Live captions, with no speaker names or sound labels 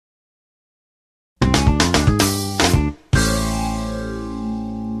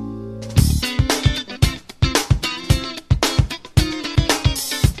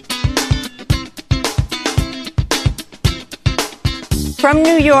From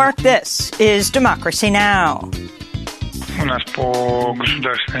New York, this is Democracy Now!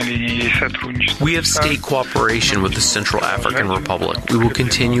 We have state cooperation with the Central African Republic. We will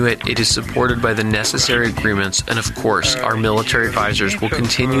continue it. It is supported by the necessary agreements, and of course, our military advisors will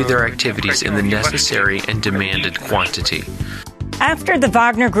continue their activities in the necessary and demanded quantity. After the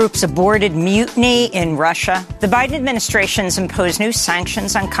Wagner Group's aborted mutiny in Russia, the Biden administration's imposed new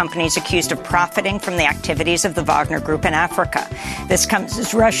sanctions on companies accused of profiting from the activities of the Wagner Group in Africa. This comes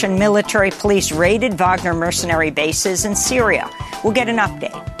as Russian military police raided Wagner mercenary bases in Syria. We'll get an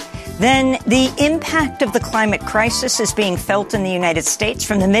update. Then, the impact of the climate crisis is being felt in the United States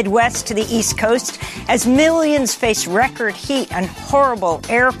from the Midwest to the East Coast as millions face record heat and horrible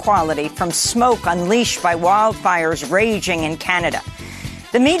air quality from smoke unleashed by wildfires raging in Canada.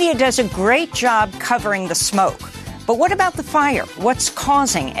 The media does a great job covering the smoke. But what about the fire? What's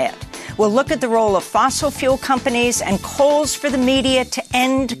causing it? We'll look at the role of fossil fuel companies and calls for the media to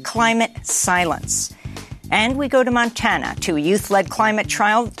end climate silence. And we go to Montana to a youth-led climate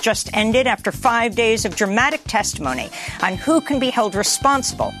trial just ended after 5 days of dramatic testimony on who can be held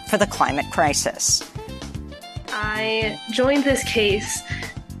responsible for the climate crisis. I joined this case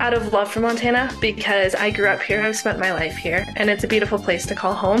out of love for Montana because I grew up here. I've spent my life here, and it's a beautiful place to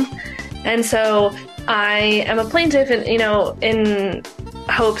call home. And so I am a plaintiff in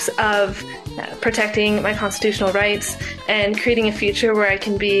hopes of protecting my constitutional rights and creating a future where I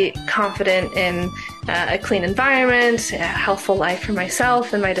can be confident in a clean environment, a healthful life for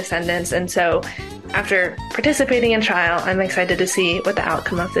myself and my descendants. And so after participating in trial, I'm excited to see what the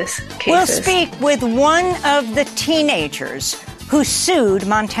outcome of this case is. We'll speak with one of the teenagers who sued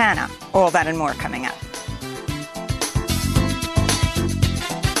Montana. All that and more coming up.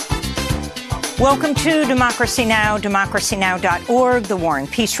 Welcome to Democracy Now!, democracynow.org, The War and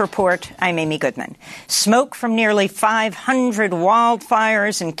Peace Report. I'm Amy Goodman. Smoke from nearly 500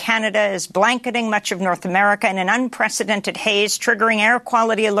 wildfires in Canada is blanketing much of North America in an unprecedented haze, triggering air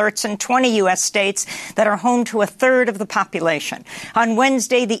quality alerts in 20 U.S. states that are home to a third of the population. On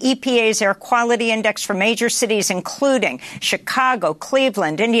Wednesday, the EPA's air quality index for major cities, including Chicago,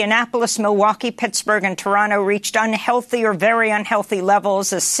 Cleveland, Indianapolis, Milwaukee, Pittsburgh, and Toronto, reached unhealthy or very unhealthy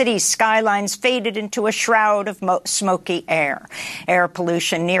levels as city skylines faded into a shroud of smoky air. Air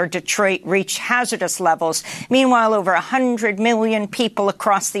pollution near Detroit reached hazardous levels. Meanwhile, over 100 million people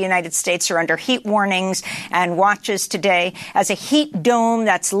across the United States are under heat warnings and watches today as a heat dome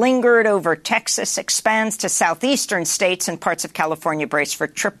that's lingered over Texas expands to southeastern states and parts of California brace for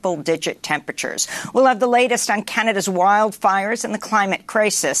triple-digit temperatures. We'll have the latest on Canada's wildfires and the climate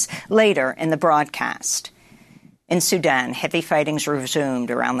crisis later in the broadcast. In Sudan, heavy fighting's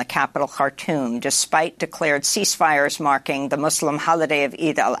resumed around the capital Khartoum, despite declared ceasefires marking the Muslim holiday of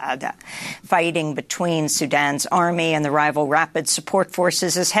Eid al-Adha. Fighting between Sudan's army and the rival Rapid Support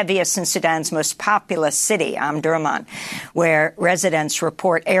Forces is heaviest in Sudan's most populous city, Omdurman, where residents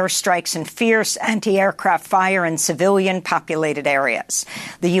report airstrikes and fierce anti-aircraft fire in civilian-populated areas.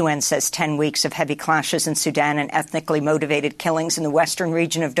 The UN says 10 weeks of heavy clashes in Sudan and ethnically motivated killings in the western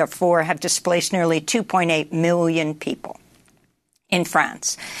region of Darfur have displaced nearly 2.8 million people. In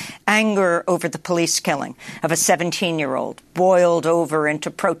France, anger over the police killing of a 17-year-old boiled over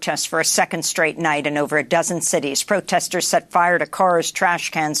into protests for a second straight night in over a dozen cities. Protesters set fire to cars, trash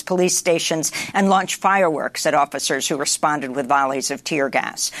cans, police stations, and launched fireworks at officers who responded with volleys of tear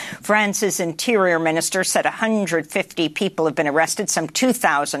gas. France's interior minister said 150 people have been arrested. Some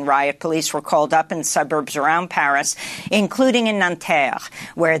 2,000 riot police were called up in suburbs around Paris, including in Nanterre,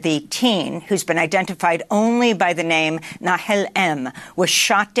 where the teen, who's been identified only by the name Nahel M., was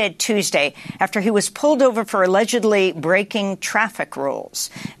shot dead Tuesday after he was pulled over for allegedly breaking traffic rules.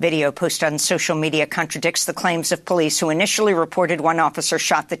 Video posted on social media contradicts the claims of police who initially reported one officer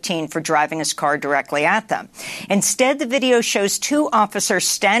shot the teen for driving his car directly at them. Instead, the video shows two officers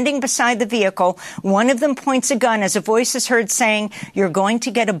standing beside the vehicle. One of them points a gun as a voice is heard saying, "You're going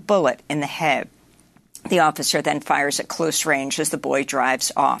to get a bullet in the head." The officer then fires at close range as the boy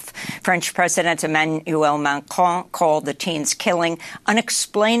drives off. French President Emmanuel Macron called the teen's killing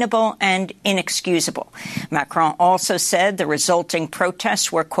unexplainable and inexcusable. Macron also said the resulting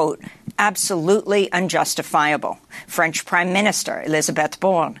protests were, quote, absolutely unjustifiable. French Prime Minister Elisabeth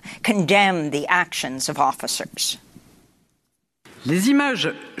Borne condemned the actions of officers.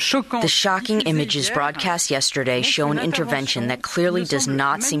 The shocking images broadcast yesterday show an intervention that clearly does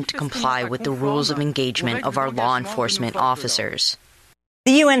not seem to comply with the rules of engagement of our law enforcement officers.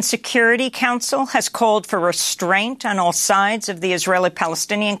 The UN Security Council has called for restraint on all sides of the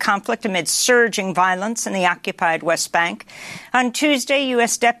Israeli-Palestinian conflict amid surging violence in the occupied West Bank. On Tuesday,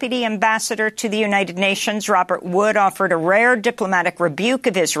 U.S. Deputy Ambassador to the United Nations Robert Wood offered a rare diplomatic rebuke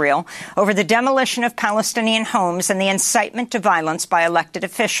of Israel over the demolition of Palestinian homes and the incitement to violence by elected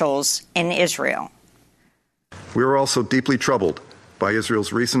officials in Israel. We are also deeply troubled by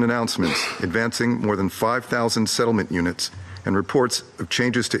Israel's recent announcements advancing more than 5,000 settlement units and reports of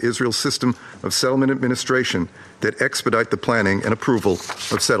changes to Israel's system of settlement administration that expedite the planning and approval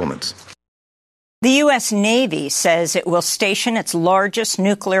of settlements. The U.S. Navy says it will station its largest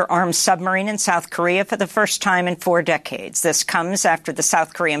nuclear-armed submarine in South Korea for the first time in 4 decades. This comes after the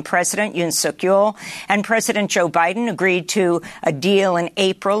South Korean President Yoon Suk-yeol and President Joe Biden agreed to a deal in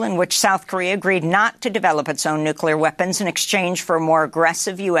April in which South Korea agreed not to develop its own nuclear weapons in exchange for a more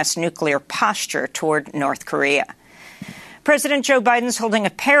aggressive U.S. nuclear posture toward North Korea. President Joe Biden's holding a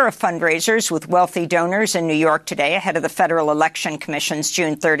pair of fundraisers with wealthy donors in New York today ahead of the Federal Election Commission's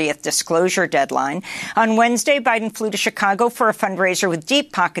June 30th disclosure deadline. On Wednesday, Biden flew to Chicago for a fundraiser with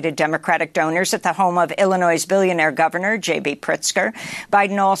deep-pocketed Democratic donors at the home of Illinois' billionaire governor, J.B. Pritzker.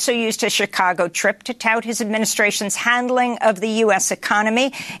 Biden also used his Chicago trip to tout his administration's handling of the U.S.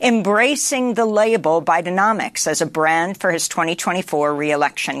 economy, embracing the label Bidenomics as a brand for his 2024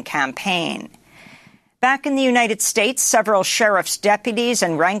 re-election campaign. Back in the United States, several sheriff's deputies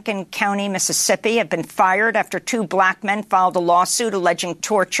in Rankin County, Mississippi, have been fired after 2 black men filed a lawsuit alleging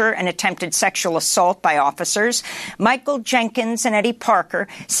torture and attempted sexual assault by officers. Michael Jenkins and Eddie Parker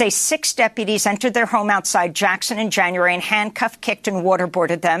say 6 deputies entered their home outside Jackson in January and handcuffed, kicked, and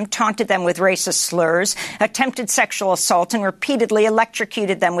waterboarded them, taunted them with racist slurs, attempted sexual assault, and repeatedly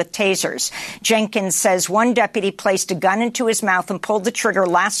electrocuted them with tasers. Jenkins says one deputy placed a gun into his mouth and pulled the trigger,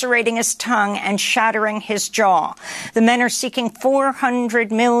 lacerating his tongue and shattering his jaw. The men are seeking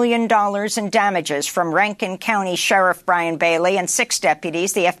 $400 million in damages from Rankin County Sheriff Brian Bailey and 6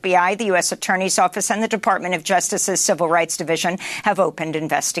 deputies. The FBI, the U.S. Attorney's Office, and the Department of Justice's Civil Rights Division have opened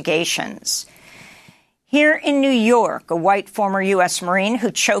investigations. Here in New York, a white former U.S. Marine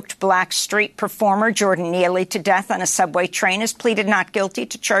who choked black street performer Jordan Neely to death on a subway train has pleaded not guilty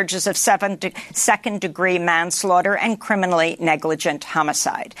to charges of second-degree manslaughter and criminally negligent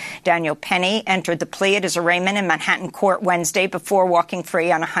homicide. Daniel Penny entered the plea at his arraignment in Manhattan court Wednesday before walking free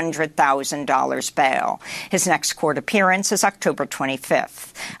on $100,000 bail. His next court appearance is October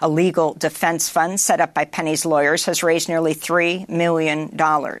 25th. A legal defense fund set up by Penny's lawyers has raised nearly $3 million.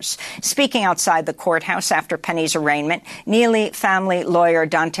 Speaking outside the courthouse after Penny's arraignment, Neely family lawyer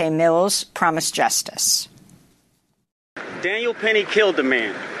Dante Mills promised justice. Daniel Penny killed a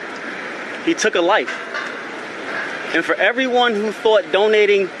man. He took a life. And for everyone who thought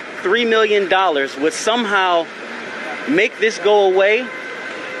donating $3 million would somehow make this go away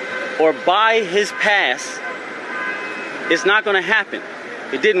or buy his pass, it's not going to happen.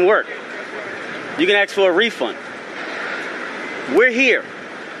 It didn't work. You can ask for a refund. We're here.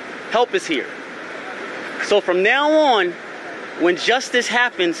 Help is here. So from now on, when justice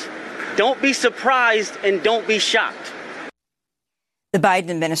happens, don't be surprised and don't be shocked. The Biden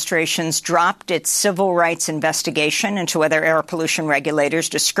administration's dropped its civil rights investigation into whether air pollution regulators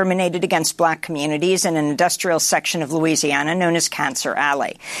discriminated against black communities in an industrial section of Louisiana known as Cancer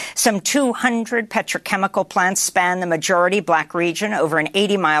Alley. Some 200 petrochemical plants span the majority black region over an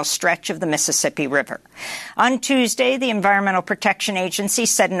 80-mile stretch of the Mississippi River. On Tuesday, the Environmental Protection Agency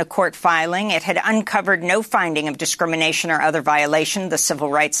said in a court filing it had uncovered no finding of discrimination or other violation of the Civil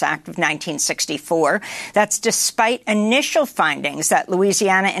Rights Act of 1964. That's despite initial findings that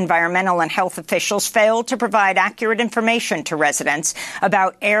Louisiana environmental and health officials failed to provide accurate information to residents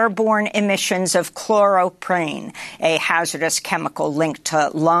about airborne emissions of chloroprene, a hazardous chemical linked to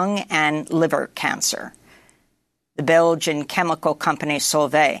lung and liver cancer. The Belgian chemical company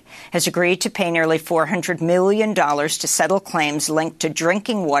Solvay has agreed to pay nearly $400 million to settle claims linked to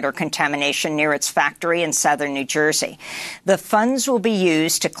drinking water contamination near its factory in southern New Jersey. The funds will be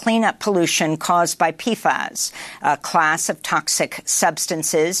used to clean up pollution caused by PFAS, a class of toxic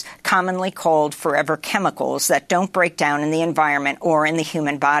substances commonly called forever chemicals that don't break down in the environment or in the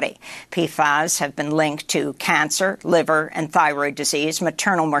human body. PFAS have been linked to cancer, liver and thyroid disease,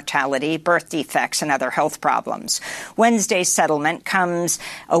 maternal mortality, birth defects, and other health problems. Wednesday's settlement comes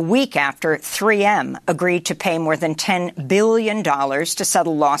a week after 3M agreed to pay more than $10 billion to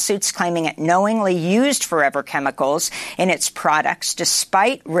settle lawsuits claiming it knowingly used forever chemicals in its products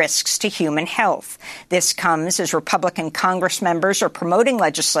despite risks to human health. This comes as Republican Congress members are promoting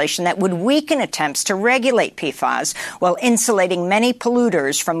legislation that would weaken attempts to regulate PFAS while insulating many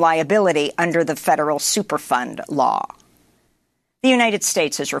polluters from liability under the federal Superfund law. The United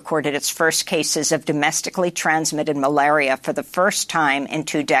States has recorded its first cases of domestically transmitted malaria for the first time in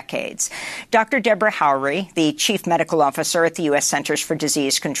 2 decades. Dr. Deborah Howry, the chief medical officer at the U.S. Centers for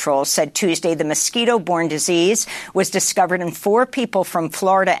Disease Control, said Tuesday the mosquito-borne disease was discovered in 4 people from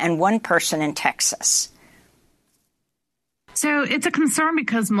Florida and 1 person in Texas. So it's a concern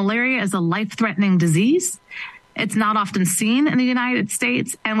because malaria is a life-threatening disease. It's not often seen in the United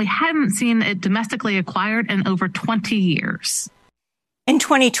States, and we hadn't seen it domestically acquired in over 20 years. In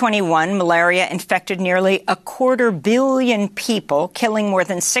 2021, malaria infected nearly 250 million people, killing more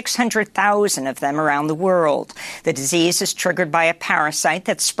than 600,000 of them around the world. The disease is triggered by a parasite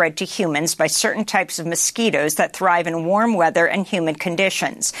that's spread to humans by certain types of mosquitoes that thrive in warm weather and humid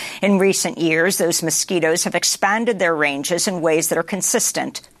conditions. In recent years, those mosquitoes have expanded their ranges in ways that are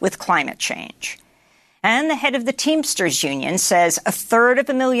consistent with climate change. And the head of the Teamsters Union says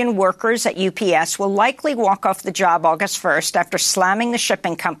 1/3 workers at UPS will likely walk off the job August 1st after slamming the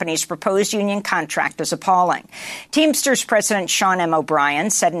shipping company's proposed union contract as appalling. Teamsters President Sean M. O'Brien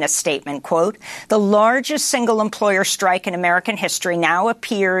said in a statement, quote, "The largest single employer strike in American history now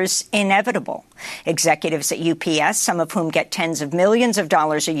appears inevitable. Executives at UPS, some of whom get tens of millions of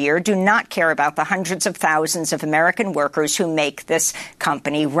dollars a year, do not care about the hundreds of thousands of American workers who make this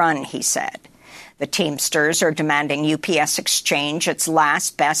company run," he said. The Teamsters are demanding UPS exchange its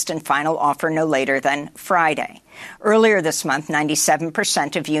last, best, and final offer no later than Friday. Earlier this month,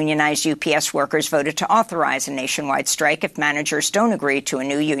 97% of unionized UPS workers voted to authorize a nationwide strike if managers don't agree to a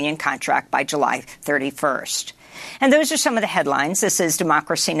new union contract by July 31st. And those are some of the headlines. This is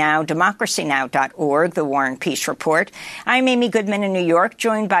Democracy Now!, democracynow.org, The War and Peace Report. I'm Amy Goodman in New York,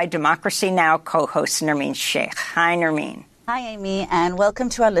 joined by Democracy Now! Co-host Nermeen Sheikh. Hi, Nermeen. Hi, Amy, and welcome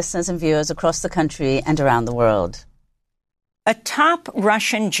to our listeners and viewers across the country and around the world. A top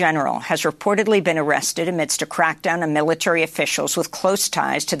Russian general has reportedly been arrested amidst a crackdown on military officials with close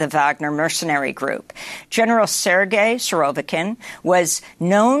ties to the Wagner mercenary group. General Sergei Surovikin was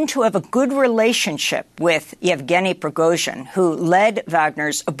known to have a good relationship with Yevgeny Prigozhin, who led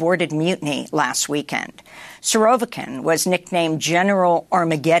Wagner's aborted mutiny last weekend. Surovikin was nicknamed General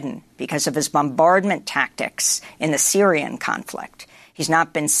Armageddon because of his bombardment tactics in the Syrian conflict. He's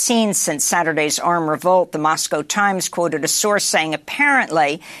not been seen since Saturday's armed revolt. The Moscow Times quoted a source saying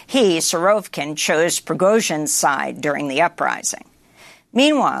apparently he, Surovikin, chose Prigozhin's side during the uprising.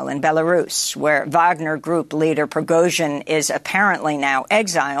 Meanwhile, in Belarus, where Wagner Group leader Prigozhin is apparently now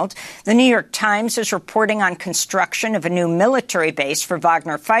exiled, the New York Times is reporting on construction of a new military base for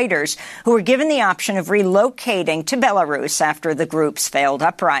Wagner fighters who were given the option of relocating to Belarus after the group's failed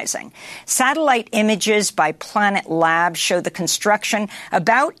uprising. Satellite images by Planet Labs show the construction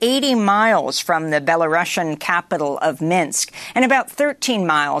about 80 miles from the Belarusian capital of Minsk and about 13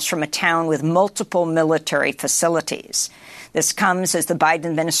 miles from a town with multiple military facilities. This comes as the Biden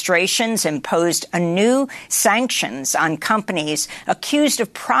administration's imposed a new sanctions on companies accused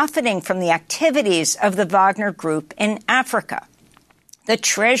of profiting from the activities of the Wagner Group in Africa. The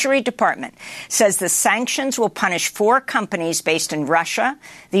Treasury Department says the sanctions will punish 4 companies based in Russia,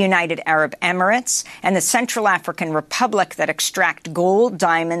 the United Arab Emirates, and the Central African Republic that extract gold,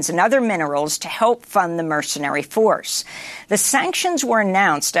 diamonds, and other minerals to help fund the mercenary force. The sanctions were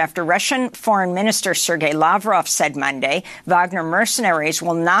announced after Russian Foreign Minister Sergei Lavrov said Monday Wagner mercenaries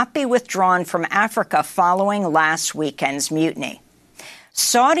will not be withdrawn from Africa following last weekend's mutiny.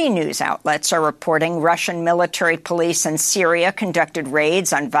 Saudi news outlets are reporting Russian military police in Syria conducted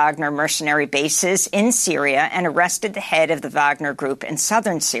raids on Wagner mercenary bases in Syria and arrested the head of the Wagner Group in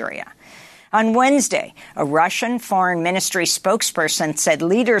southern Syria. On Wednesday, a Russian foreign ministry spokesperson said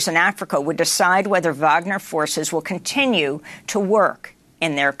leaders in Africa would decide whether Wagner forces will continue to work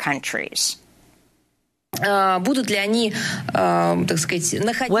in their countries. Whether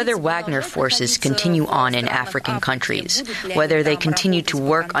Wagner forces continue on in African countries, whether they continue to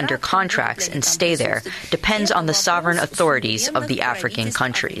work under contracts and stay there, depends on the sovereign authorities of the African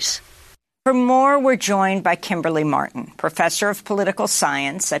countries. For more, we're joined by Kimberly Martin, professor of political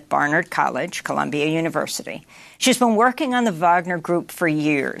science at Barnard College, Columbia University. She's been working on the Wagner Group for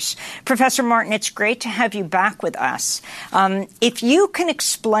years. Professor Martin, it's great to have you back with us. If you can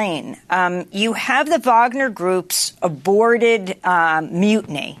explain, you have the Wagner Group's aborted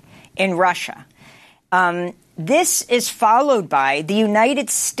mutiny in Russia. This is followed by the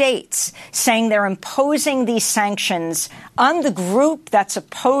United States saying they're imposing these sanctions on the group that's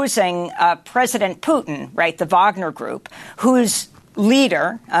opposing President Putin, right, the Wagner Group, whose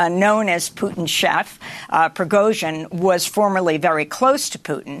leader, known as Putin's chef, Prigozhin, was formerly very close to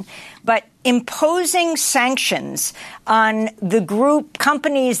Putin. But imposing sanctions on the group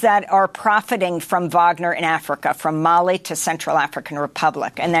companies that are profiting from Wagner in Africa, from Mali to Central African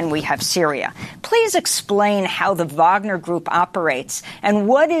Republic, and then we have Syria. Please explain how the Wagner Group operates and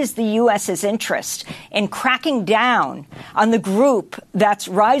what is the U.S.'s interest in cracking down on the group that's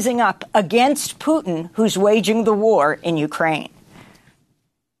rising up against Putin, who's waging the war in Ukraine.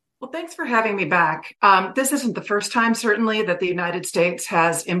 Well, thanks for having me back. This isn't the first time, certainly, that the United States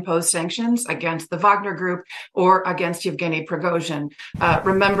has imposed sanctions against the Wagner Group or against Yevgeny Prigozhin.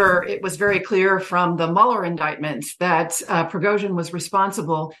 Remember, it was very clear from the Mueller indictments that Prigozhin was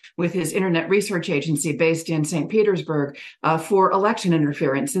responsible with his internet research agency based in St. Petersburg for election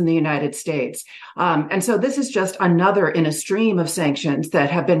interference in the United States. And so this is just another in a stream of sanctions that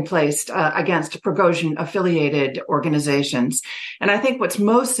have been placed against Prigozhin-affiliated organizations. And I think what's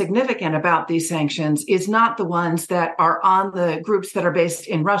most significant about these sanctions is not the ones that are on the groups that are based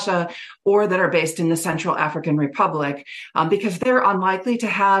in Russia or that are based in the Central African Republic, because they're unlikely to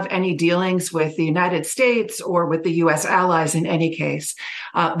have any dealings with the United States or with the U.S. allies in any case.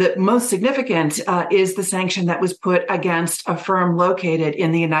 The most significant is the sanction that was put against a firm located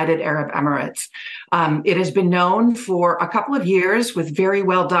in the United Arab Emirates. It has been known for a couple of years with very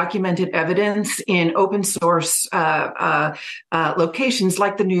well documented evidence in open source locations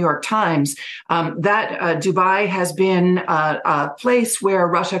like the New York Times, that Dubai has been a place where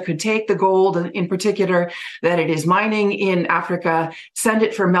Russia could take the gold, in particular, that it is mining in Africa, send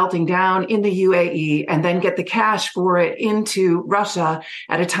it for melting down in the UAE, and then get the cash for it into Russia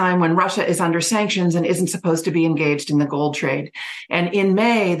at a time when Russia is under sanctions and isn't supposed to be engaged in the gold trade. And in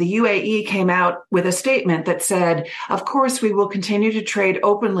May, the UAE came out with a statement that said, of course, we will continue to trade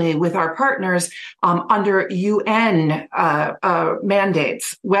openly with our partners under UN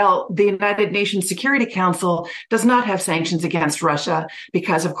mandates. Well, the United Nations Security Council does not have sanctions against Russia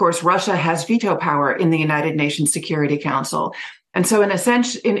because, of course, Russia has veto power in the United Nations Security Council. And so in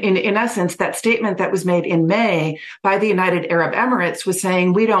essence, that statement that was made in May by the United Arab Emirates was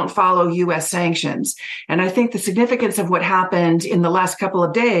saying, we don't follow U.S. sanctions. And I think the significance of what happened in the last couple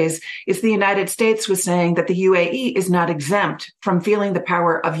of days is the United States was saying that the UAE is not exempt from feeling the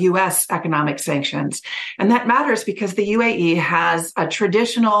power of U.S. economic sanctions. And that matters because the UAE has a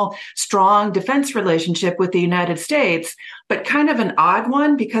traditional, strong defense relationship with the United States, but kind of an odd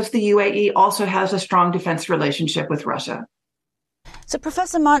one because the UAE also has a strong defense relationship with Russia. So,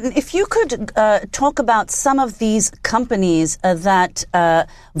 Professor Martin, if you could talk about some of these companies that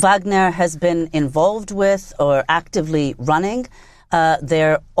Wagner has been involved with or actively running.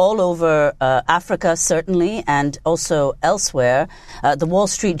 They're all over Africa, certainly, and also elsewhere. The Wall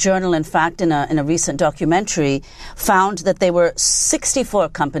Street Journal, in fact, in a recent documentary, found that there were 64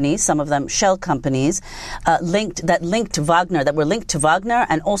 companies, some of them shell companies, that were linked to Wagner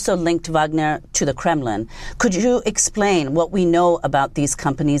and also linked Wagner to the Kremlin. Could you explain what we know about these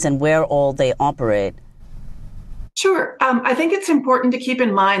companies and where all they operate? Sure. I think it's important to keep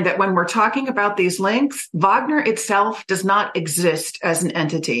in mind that when we're talking about these links, Wagner itself does not exist as an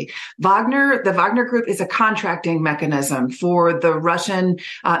entity. The Wagner Group is a contracting mechanism for the Russian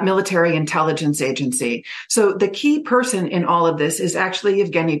military intelligence agency. So the key person in all of this is actually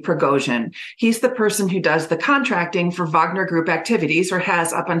Yevgeny Prigozhin. He's the person who does the contracting for Wagner Group activities, or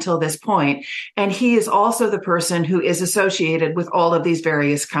has up until this point. And he is also the person who is associated with all of these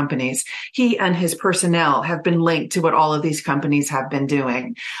various companies. He and his personnel have been linked to what all of these companies have been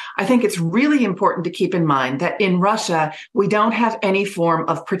doing. I think it's really important to keep in mind that in Russia, we don't have any form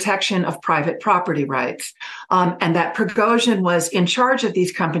of protection of private property rights, and that Prigozhin was in charge of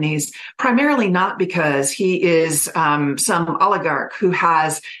these companies primarily not because he is some oligarch who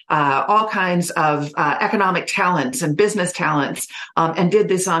has all kinds of economic talents and business talents and did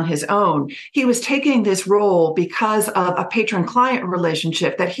this on his own. He was taking this role because of a patron-client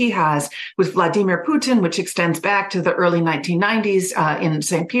relationship that he has with Vladimir Putin, which extends back to the early 1990s in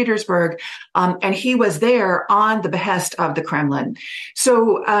St. Petersburg, and he was there on the behest of the Kremlin.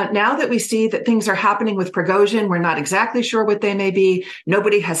 So now that we see that things are happening with Prigozhin, we're not exactly sure what they may be.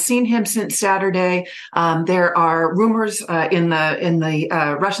 Nobody has seen him since Saturday. There are rumors in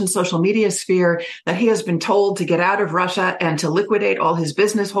the Russian social media sphere that he has been told to get out of Russia and to liquidate all his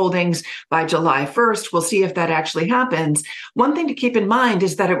business holdings by July 1st. We'll see if that actually happens. One thing to keep in mind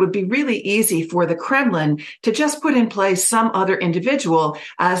is that it would be really easy for the Kremlin to just put in place some other individual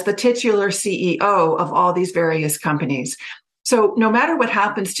as the titular CEO of all these various companies. So no matter what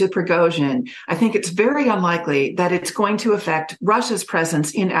happens to Prigozhin, I think it's very unlikely that it's going to affect Russia's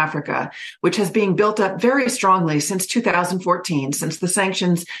presence in Africa, which has been built up very strongly since 2014, since the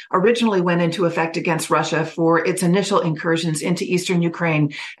sanctions originally went into effect against Russia for its initial incursions into eastern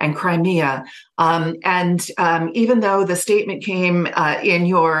Ukraine and Crimea. Even though the statement came in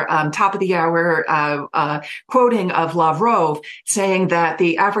your top of the hour quoting of Lavrov saying that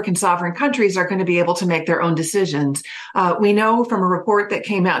the African sovereign countries are going to be able to make their own decisions, we know from a report that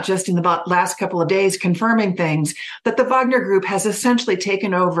came out just in the last couple of days confirming things that the Wagner Group has essentially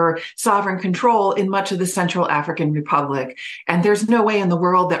taken over sovereign control in much of the Central African Republic. And there's no way in the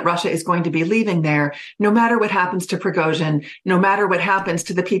world that Russia is going to be leaving there, no matter what happens to Prigozhin, no matter what happens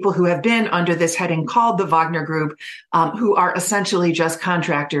to the people who have been under this heading called the Wagner Group, who are essentially just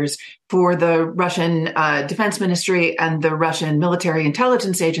contractors for the Russian Defense Ministry and the Russian Military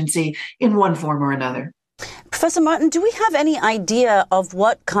Intelligence Agency in one form or another. Professor Martin, do we have any idea of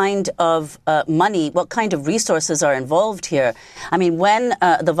what kind of money, what kind of resources are involved here? I mean, when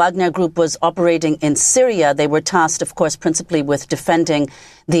the Wagner Group was operating in Syria, they were tasked, of course, principally with defending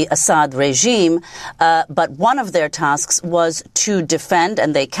the Assad regime. But one of their tasks was to defend,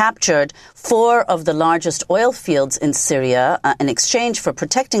 and they captured 4 of the largest oil fields in Syria. In exchange for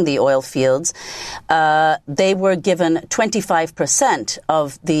protecting the oil fields, they were given 25%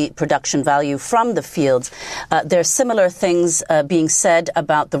 of the production value from the fields. There are similar things being said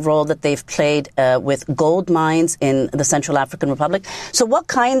about the role that they've played with gold mines in the Central African Republic. So what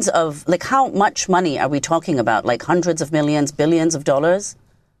kinds of, how much money are we talking about? Like hundreds of millions, billions of dollars?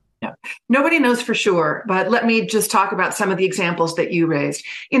 Yeah. Nobody knows for sure, but let me just talk about some of the examples that you raised.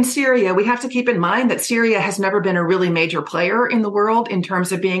 In Syria, we have to keep in mind that Syria has never been a really major player in the world in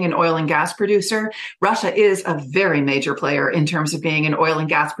terms of being an oil and gas producer. Russia is a very major player in terms of being an oil and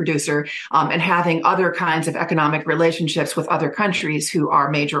gas producer and having other kinds of economic relationships with other countries who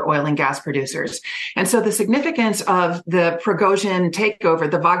are major oil and gas producers. And so the significance of the Prigozhin takeover,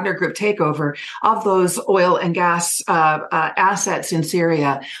 the Wagner Group takeover of those oil and gas assets in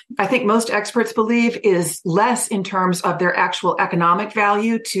Syria, I think most experts believe is less in terms of their actual economic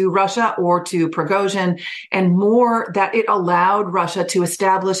value to Russia or to Prigozhin, and more that it allowed Russia to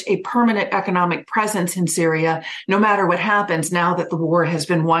establish a permanent economic presence in Syria, no matter what happens now that the war has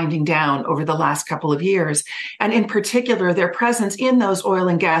been winding down over the last couple of years. And in particular, their presence in those oil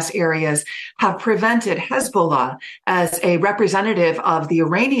and gas areas have prevented Hezbollah, as a representative of the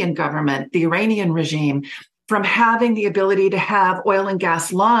Iranian government, the Iranian regime, from having the ability to have oil and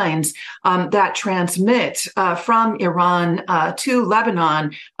gas lines that transmit from Iran to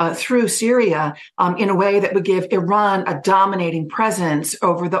Lebanon through Syria in a way that would give Iran a dominating presence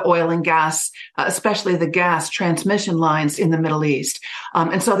over the oil and gas, especially the gas transmission lines in the Middle East.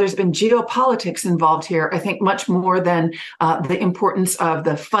 And so there's been geopolitics involved here, I think, much more than the importance of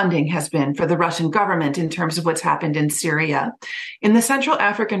the funding has been for the Russian government in terms of what's happened in Syria. In the Central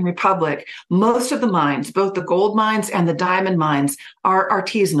African Republic, most of the mines, both the gold mines and the diamond mines, are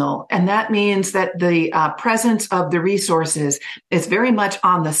artisanal. And that means that the presence of the resources is very much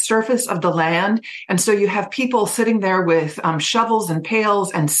on the surface of the land. And so you have people sitting there with shovels and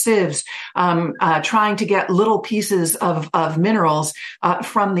pails and sieves trying to get little pieces of minerals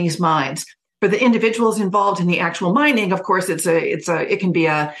from these mines. For the individuals involved in the actual mining, of course, it can be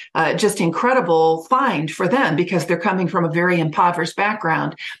a just incredible find for them because they're coming from a very impoverished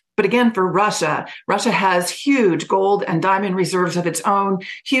background. But again, for Russia has huge gold and diamond reserves of its own,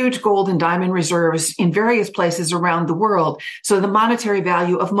 huge gold and diamond reserves in various places around the world. So the monetary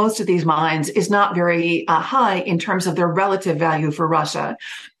value of most of these mines is not very high in terms of their relative value for Russia.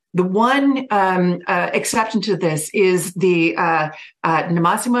 The one exception to this is the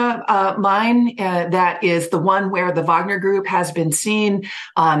Namasima mine. That is the one where the Wagner Group has been seen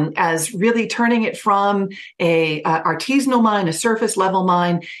as really turning it from a artisanal mine, a surface level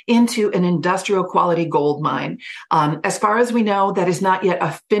mine, into an industrial quality gold mine. As far as we know, that is not yet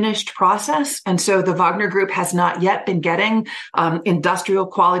a finished process, and so the Wagner Group has not yet been getting industrial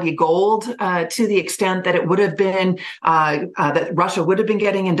quality gold to the extent that it would have been that Russia would have been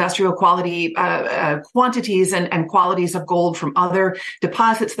getting industrial quality quantities and qualities of gold from other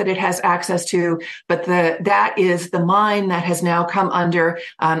deposits that it has access to. But that is the mine that has now come under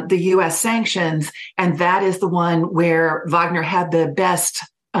the U.S. sanctions. And that is the one where Wagner had the best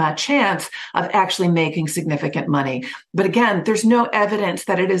chance of actually making significant money. But again, there's no evidence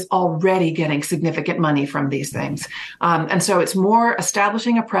that it is already getting significant money from these things. And so it's more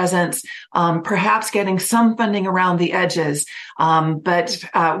establishing a presence, perhaps getting some funding around the edges. But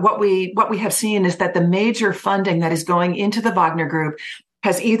what we have seen is that the major funding that is going into the Wagner Group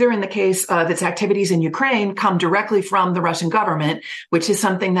has either, in the case of its activities in Ukraine, come directly from the Russian government, which is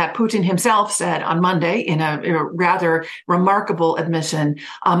something that Putin himself said on Monday in a rather remarkable admission,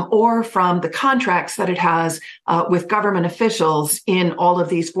 or from the contracts that it has with government officials in all of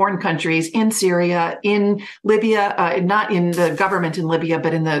these foreign countries, in Syria, in Libya, not in the government in Libya,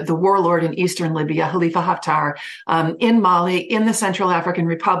 but in the warlord in eastern Libya, Khalifa Haftar, in Mali, in the Central African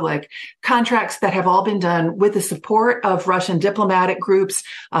Republic, contracts that have all been done with the support of Russian diplomatic groups,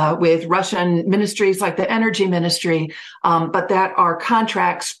 with Russian ministries like the Energy Ministry, but that are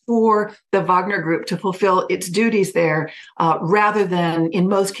contracts for the Wagner Group to fulfill its duties there, rather than, in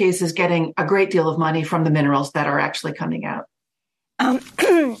most cases, getting a great deal of money from the minerals that are actually coming out.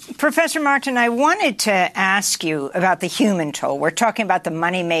 Professor Martin, I wanted to ask you about the human toll. We're talking about the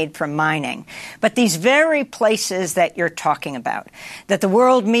money made from mining, but these very places that you're talking about, that the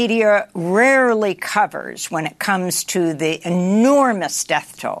world media rarely covers when it comes to the enormous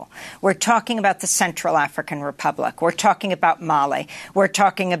death toll. We're talking about the Central African Republic. We're talking about Mali. We're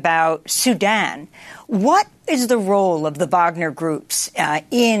talking about Sudan. What is the role of the Wagner groups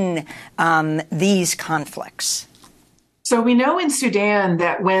in these conflicts? So we know in Sudan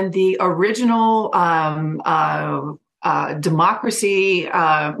that when the original democracy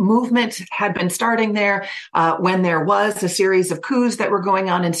movement had been starting there, when there was a series of coups that were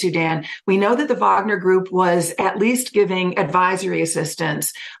going on in Sudan, we know that the Wagner Group was at least giving advisory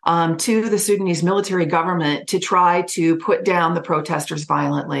assistance to the Sudanese military government to try to put down the protesters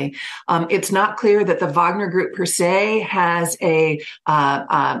violently. It's not clear that the Wagner Group per se has a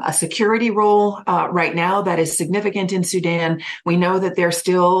security role right now that is significant in Sudan. We know that they're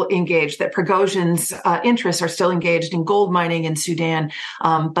still engaged, that Prigozhin's interests are still engaged in gold mining in Sudan.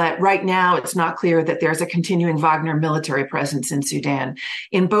 But right now, it's not clear that there's a continuing Wagner military presence in Sudan.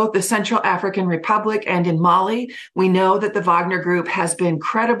 In both the Central African Republic and in Mali, we know that the Wagner Group has been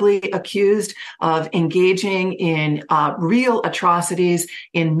credibly accused of engaging in real atrocities,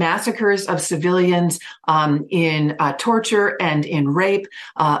 in massacres of civilians, in torture and in rape,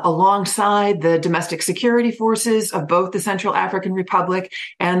 alongside the domestic security forces of both the Central African Republic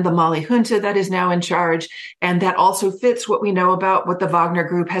and the Mali junta that is now in charge. And that also fits what we know about what the Wagner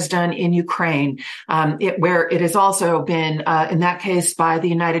Group has done in Ukraine, where it has also been, in that case, by the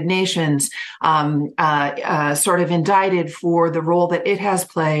United Nations, sort of indicted for the role that it has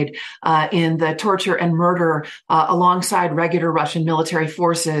played in the torture and murder alongside regular Russian military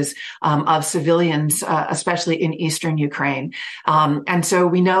forces of civilians, especially in eastern Ukraine. And so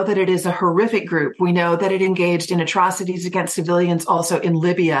we know that it is a horrific group. We know that it engaged in atrocities against civilians also in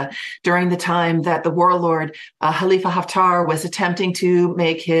Libya during the time that the warlord Khalifa Haftar was attempting to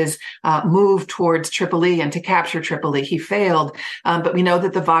make his move towards Tripoli and to capture Tripoli. He failed, but we know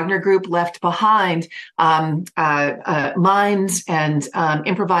that the Wagner Group left behind mines and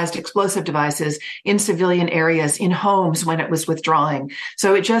improvised explosive devices in civilian areas, in homes when it was withdrawing.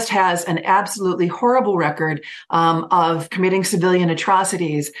 So it just has an absolutely horrible record of committing civilian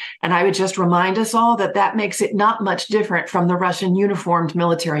atrocities. And I would just remind us all that that makes it not much different from the Russian uniformed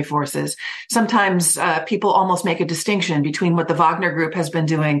military forces. Sometimes people almost make a distinction between what the Wagner Group has been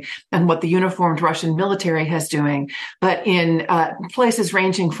doing and what the uniformed Russian military has doing. But in places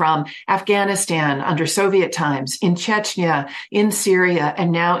ranging from Afghanistan under Soviet times, in Chechnya, in Syria,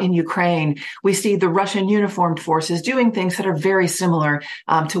 and now in Ukraine, we see the Russian uniformed forces doing things that are very similar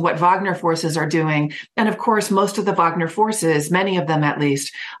to what Wagner forces are doing. And of course, most of the Wagner forces, many of them at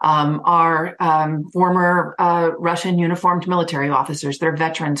least, are former Russian uniformed military officers. They're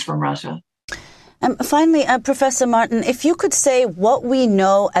veterans from Russia. Finally, Professor Martin, if you could say what we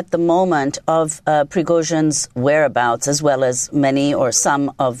know at the moment of Prigozhin's whereabouts, as well as many or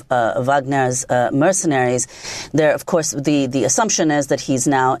some of Wagner's mercenaries. There, of course, the assumption is that he's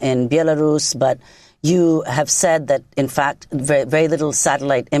now in Belarus, but you have said that, in fact, very, very little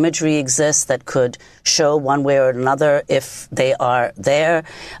satellite imagery exists that could show one way or another if they are there.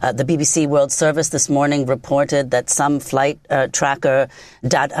 The BBC World Service this morning reported that some flight tracker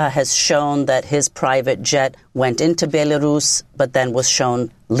data has shown that his private jet went into Belarus, but then was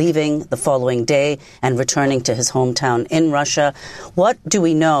shown leaving the following day and returning to his hometown in Russia. What do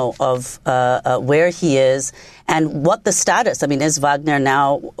we know of where he is and what the status? I mean, is Wagner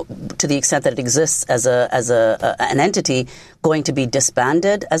now, to the extent that it exists as an entity, going to be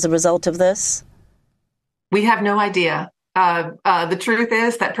disbanded as a result of this? We have no idea. The truth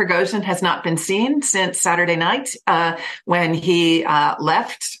is that Prigozhin has not been seen since Saturday night when he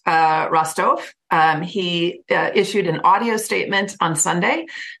left Rostov. He issued an audio statement on Sunday,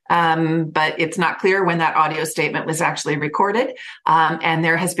 but it's not clear when that audio statement was actually recorded. And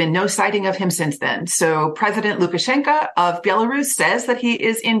there has been no sighting of him since then. So President Lukashenko of Belarus says that he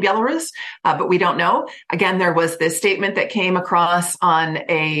is in Belarus, but we don't know. Again, there was this statement that came across on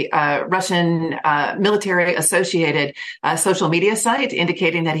a Russian military associated social media site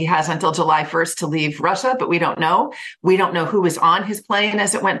indicating that he has until July 1st to leave Russia, but we don't know. We don't know who was on his plane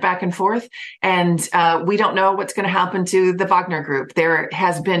as it went back and forth. And we don't know what's going to happen to the Wagner Group. There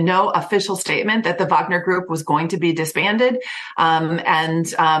has been no official statement that the Wagner Group was going to be disbanded.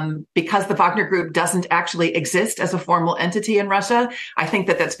 Because the Wagner Group doesn't actually exist as a formal entity in Russia, I think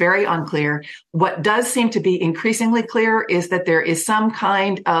that that's very unclear. What does seem to be increasingly clear is that there is some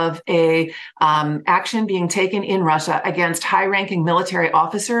kind of a action being taken in Russia against high-ranking military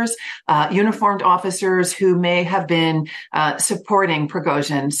officers, uniformed officers who may have been supporting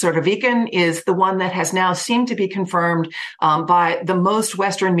Prigozhin. Surovikin is the one that has now seemed to be confirmed by the most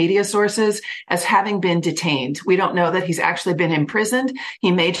Western media sources as having been detained. We don't know that he's actually been imprisoned.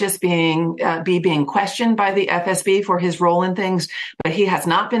 He may just be being questioned by the FSB for his role in things, but he has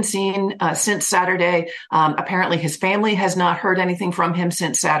not been seen since Saturday. Apparently his family has not heard anything from him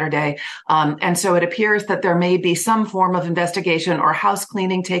since Saturday. And so it appears that there may be some form of investigation or house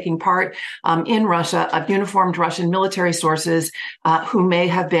cleaning taking part in Russia of uniformed Russian military sources who may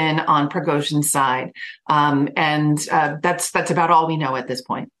have been on Prigozhin's side. That's about all we know at this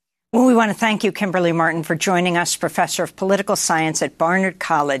point. Well, we want to thank you, Kimberly Martin, for joining us, Professor of Political Science at Barnard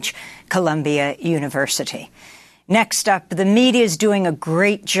College, Columbia University. Next up, the media is doing a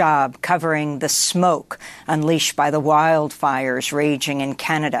great job covering the smoke unleashed by the wildfires raging in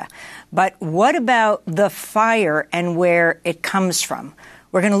Canada. But what about the fire and where it comes from?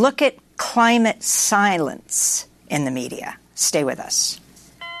 We're going to look at climate silence in the media. Stay with us.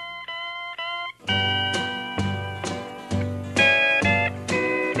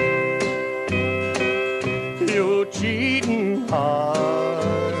 Your cheating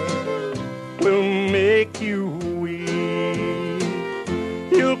heart will make you weep.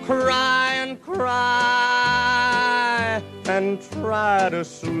 You'll cry and cry and try to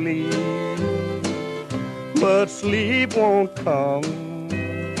sleep, but sleep won't come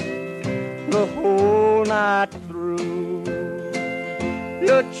the whole night through.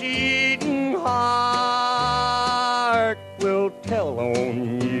 Your cheating heart will tell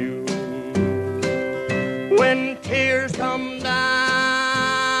on you. When tears come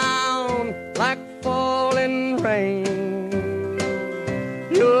down like falling rain,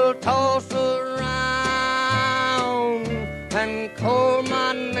 you'll toss around and call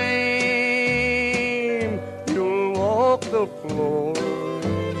my name. You'll walk the floor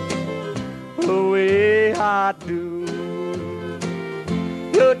the way I do.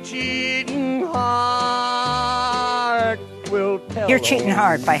 Your cheating heart will tell. You're Cheating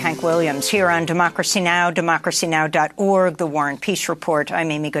Hard by Hank Williams here on Democracy Now!, democracynow.org, The War and Peace Report.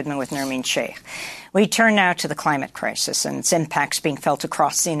 I'm Amy Goodman with Nermeen Sheikh. We turn now to the climate crisis and its impacts being felt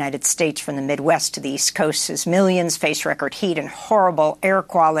across the United States from the Midwest to the East Coast as millions face record heat and horrible air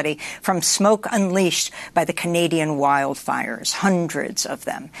quality from smoke unleashed by the Canadian wildfires, hundreds of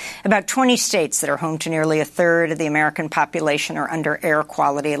them. About 20 states that are home to nearly a third of the American population are under air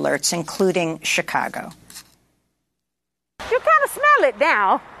quality alerts, including Chicago. You kind of smell it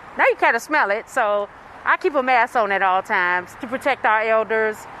now. Now you kind of smell it, so I keep a mask on at all times to protect our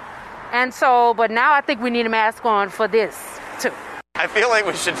elders. And so, but now I think we need a mask on for this, too. I feel like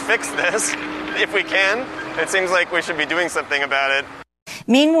we should fix this if we can. It seems like we should be doing something about it.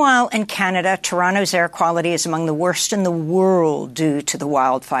 Meanwhile, in Canada, Toronto's air quality is among the worst in the world due to the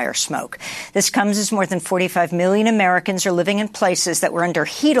wildfire smoke. This comes as more than 45 million Americans are living in places that were under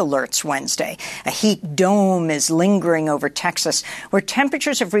heat alerts Wednesday. A heat dome is lingering over Texas, where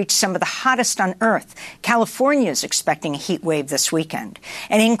temperatures have reached some of the hottest on Earth. California is expecting a heat wave this weekend.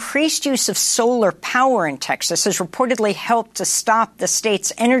 An increased use of solar power in Texas has reportedly helped to stop the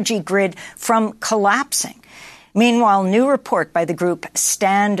state's energy grid from collapsing. Meanwhile, a new report by the group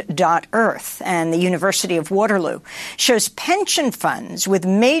Stand.Earth and the University of Waterloo shows pension funds with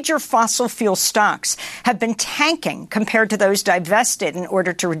major fossil fuel stocks have been tanking compared to those divested in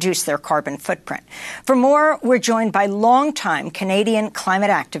order to reduce their carbon footprint. For more, we're joined by longtime Canadian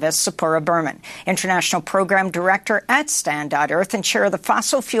climate activist Tzeporah Berman, International Program Director at Stand.Earth and chair of the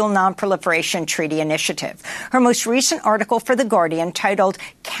Fossil Fuel Non-Proliferation Treaty Initiative. Her most recent article for The Guardian, titled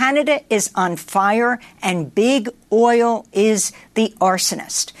 "Canada is on Fire and Big big oil is the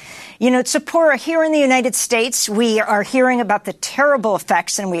arsonist. You know, Tzipora, here in the United States, we are hearing about the terrible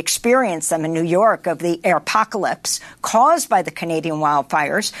effects, and we experience them in New York, of the apocalypse caused by the Canadian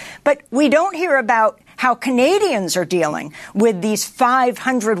wildfires. But we don't hear about how Canadians are dealing with these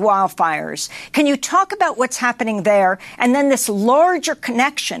 500 wildfires. Can you talk about what's happening there, and then this larger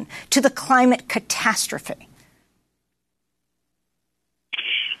connection to the climate catastrophe?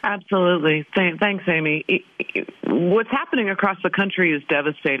 Absolutely. Thanks, Amy. What's happening across the country is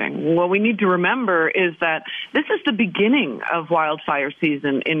devastating. What we need to remember is that this is the beginning of wildfire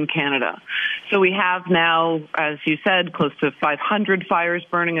season in Canada. So we have now, as you said, close to 500 fires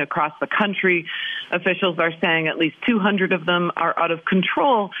burning across the country. Officials are saying at least 200 of them are out of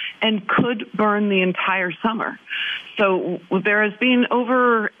control and could burn the entire summer. So there has been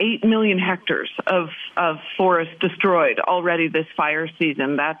over 8 million hectares of forest destroyed already this fire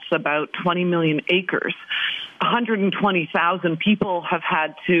season. That's about 20 million acres. 120,000 people have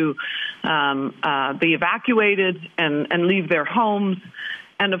had to be evacuated and leave their homes.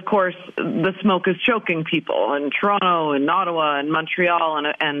 And, of course, the smoke is choking people in Toronto and Ottawa and Montreal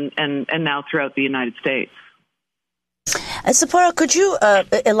and now throughout the United States. Tzipora, could you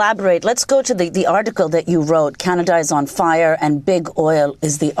elaborate? Let's go to the article that you wrote, Canada is on fire and big oil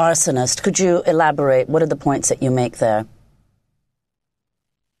is the arsonist. Could you elaborate? What are the points that you make there?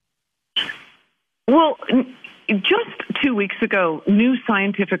 Well, just 2 weeks ago, new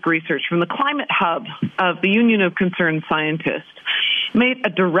scientific research from the Climate Hub of the Union of Concerned Scientists made a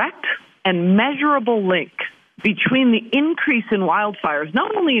direct and measurable link between the increase in wildfires,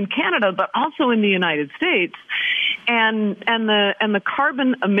 not only in Canada, but also in the United States, and the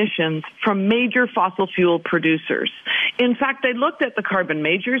carbon emissions from major fossil fuel producers. In fact, they looked at the Carbon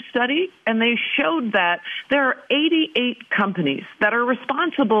Majors study, and they showed that there are 88 companies that are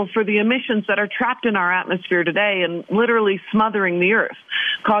responsible for the emissions that are trapped in our atmosphere today and literally smothering the earth,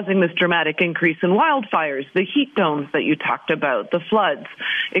 causing this dramatic increase in wildfires, the heat domes that you talked about, the floods,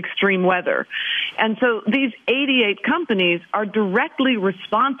 extreme weather. And so these 88 companies are directly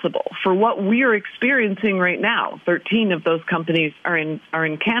responsible for what we are experiencing right now. 13 of those companies are in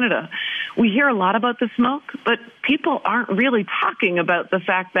Canada. We hear a lot about the smoke, but people aren't really talking about the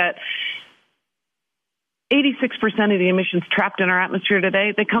fact that 86% of the emissions trapped in our atmosphere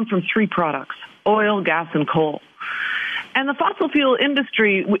today, they come from three products: oil, gas, and coal. And the fossil fuel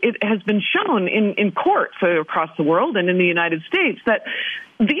industry, it has been shown in courts across the world and in the United States that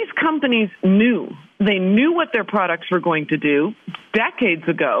these companies knew what their products were going to do decades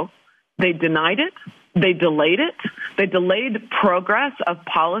ago. They denied it. They delayed it. They delayed progress of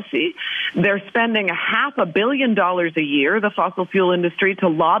policy. They're spending $500 million a year, the fossil fuel industry, to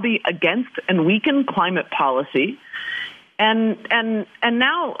lobby against and weaken climate policy. And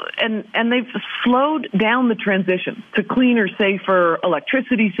now they've slowed down the transition to cleaner, safer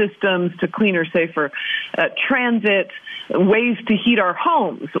electricity systems, to cleaner, safer transit, ways to heat our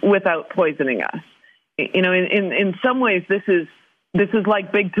homes without poisoning us. You know, in some ways, this is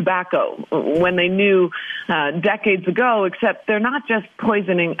like big tobacco when they knew decades ago, except they're not just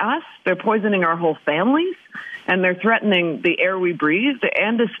poisoning us, they're poisoning our whole families, and they're threatening the air we breathe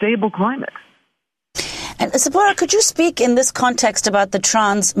and a stable climate. And Tzipora, could you speak in this context about the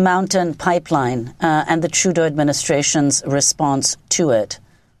Trans Mountain Pipeline and the Trudeau administration's response to it?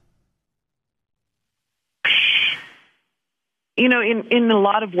 You know, in a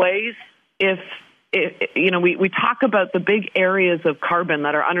lot of ways, we talk about the big areas of carbon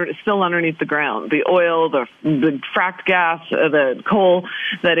that are still underneath the ground, the oil, the fracked gas, the coal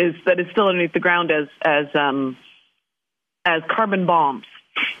that is still underneath the ground as carbon bombs.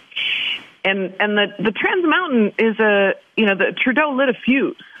 And the Trans Mountain is the Trudeau lit a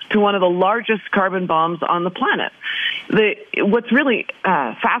fuse to one of the largest carbon bombs on the planet. What's really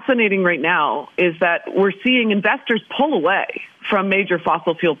fascinating right now is that we're seeing investors pull away from major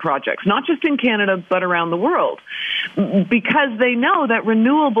fossil fuel projects, not just in Canada, but around the world, because they know that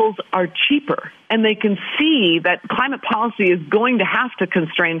renewables are cheaper, and they can see that climate policy is going to have to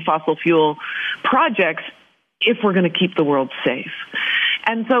constrain fossil fuel projects if we're going to keep the world safe.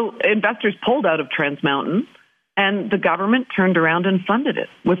 And so investors pulled out of Trans Mountain, and the government turned around and funded it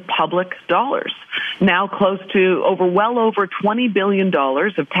with public dollars. Now close to well over $20 billion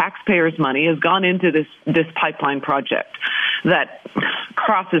of taxpayers' money has gone into this pipeline project that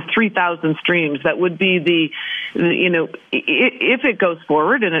crosses 3,000 streams. That would be if it goes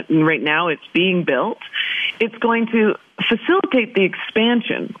forward, and right now it's being built, it's going to facilitate the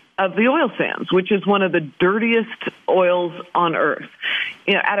expansion of the oil sands, which is one of the dirtiest oils on earth.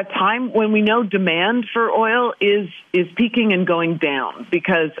 At a time when we know demand for oil is peaking and going down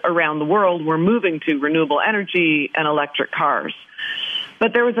because around the world we're moving to renewable energy and electric cars.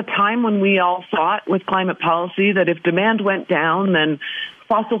 But there was a time when we all thought with climate policy that if demand went down, then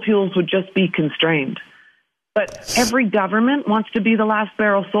fossil fuels would just be constrained. But every government wants to be the last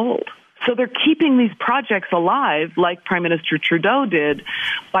barrel sold. So they're keeping these projects alive, like Prime Minister Trudeau did,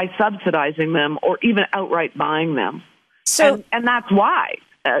 by subsidizing them or even outright buying them. So, and that's why.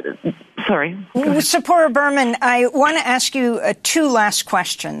 Sorry. Tzeporah Berman, I want to ask you two last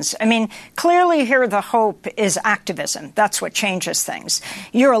questions. I mean, clearly here the hope is activism. That's what changes things.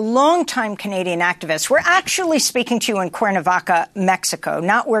 You're a longtime Canadian activist. We're actually speaking to you in Cuernavaca, Mexico,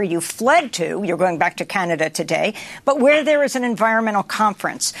 not where you fled to. You're going back to Canada today, but where there is an environmental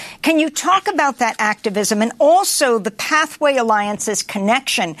conference. Can you talk about that activism and also the Pathway Alliance's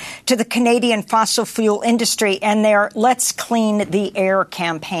connection to the Canadian fossil fuel industry and their Let's Clean the Air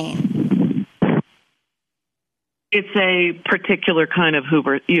campaign? It's a particular kind of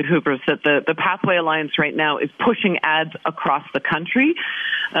hubris that the Pathway Alliance right now is pushing ads across the country.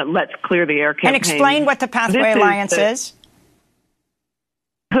 Let's Clear the Air campaign. And explain what the Pathway Alliance is.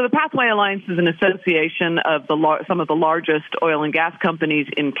 So the Pathway Alliance is an association of some of the largest oil and gas companies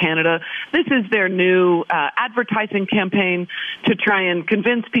in Canada. This is their new advertising campaign to try and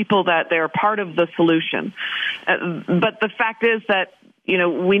convince people that they're part of the solution. But the fact is that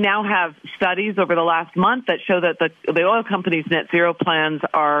we now have studies over the last month that show that the oil companies' net zero plans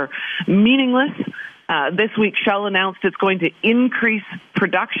are meaningless. This week, Shell announced it's going to increase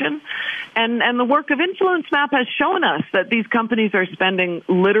production. And the work of InfluenceMap has shown us that these companies are spending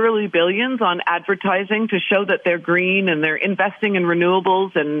literally billions on advertising to show that they're green and they're investing in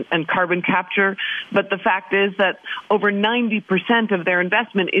renewables and carbon capture. But the fact is that over 90% of their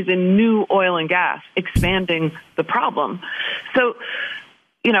investment is in new oil and gas, expanding the problem. So,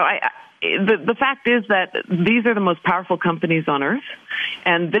 the fact is that these are the most powerful companies on earth,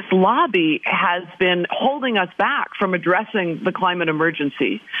 and this lobby has been holding us back from addressing the climate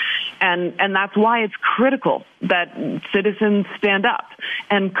emergency. And that's why it's critical that citizens stand up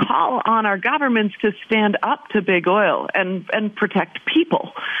and call on our governments to stand up to big oil and protect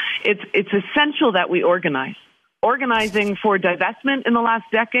people. It's essential that we organize. Organizing for divestment in the last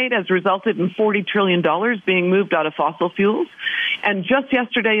decade has resulted in $40 trillion being moved out of fossil fuels. And just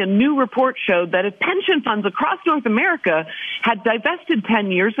yesterday, a new report showed that if pension funds across North America had divested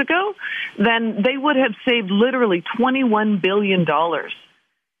 10 years ago, then they would have saved literally $21 billion.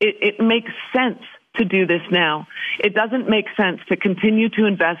 It makes sense to do this now. It doesn't make sense to continue to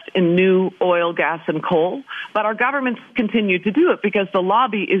invest in new oil, gas, and coal, but our governments continue to do it because the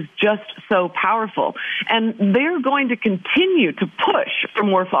lobby is just so powerful. And they're going to continue to push for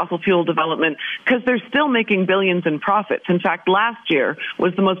more fossil fuel development because they're still making billions in profits. In fact, last year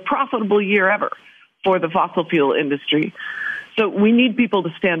was the most profitable year ever for the fossil fuel industry. So we need people to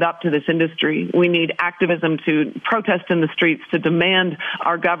stand up to this industry. We need activism to protest in the streets, to demand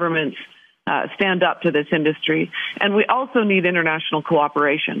our governments stand up to this industry. And we also need international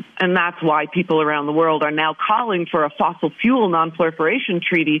cooperation. And that's why people around the world are now calling for a fossil fuel non-proliferation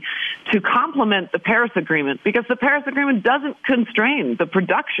treaty to complement the Paris Agreement, because the Paris Agreement doesn't constrain the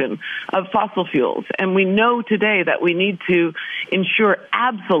production of fossil fuels. And we know today that we need to ensure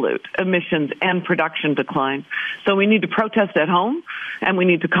absolute emissions and production decline. So we need to protest at home, and we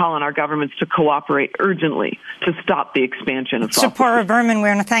need to call on our governments to cooperate urgently to stop the expansion of fossil fuels. Tzeporah Berman, we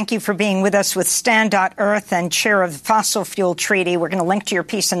want to thank you for being with us with Stand.Earth and chair of the Fossil Fuel Treaty. We're going to link to your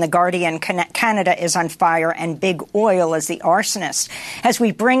piece in The Guardian. Canada is on fire and big oil is the arsonist. As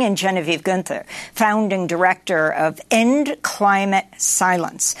we bring in Genevieve Guenther, founding director of End Climate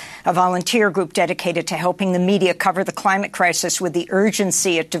Silence, a volunteer group dedicated to helping the media cover the climate crisis with the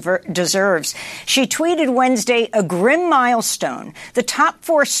urgency it deserves. She tweeted Wednesday a grim milestone. The top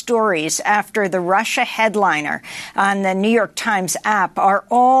 4 stories after the Russia headliner on the New York Times app are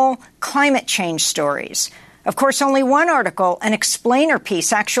all climate change stories. Of course, only one article, an explainer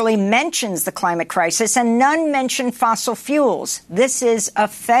piece, actually mentions the climate crisis, and none mention fossil fuels. This is a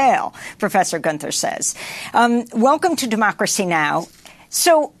fail, Professor Guenther says. Welcome to Democracy Now!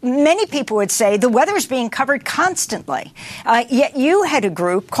 So many people would say the weather is being covered constantly, yet you had a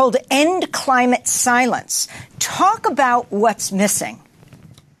group called End Climate Silence. Talk about what's missing.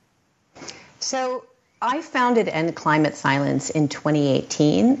 So I founded End Climate Silence in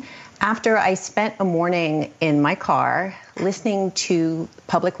 2018 after I spent a morning in my car listening to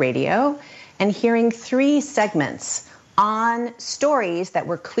public radio and hearing 3 segments on stories that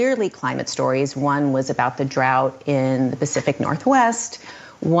were clearly climate stories. One was about the drought in the Pacific Northwest.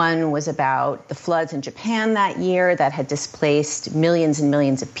 One was about the floods in Japan that year that had displaced millions and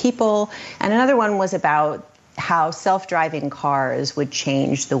millions of people. And another one was about how self-driving cars would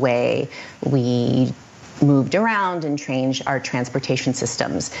change the way we moved around and changed our transportation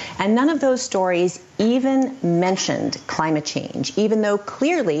systems. And none of those stories even mentioned climate change, even though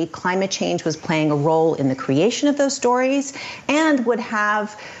clearly climate change was playing a role in the creation of those stories and would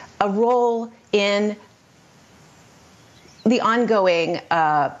have a role in the ongoing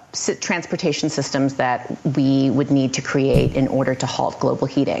transportation systems that we would need to create in order to halt global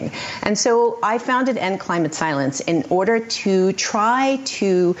heating. And so I founded End Climate Silence in order to try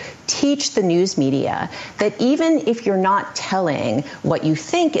to teach the news media that even if you're not telling what you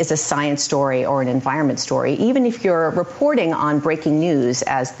think is a science story or an environment story, even if you're reporting on breaking news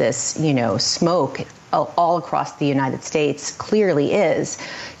as this, smoke all across the United States clearly is,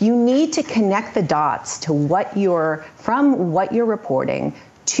 you need to connect the dots to from what you're reporting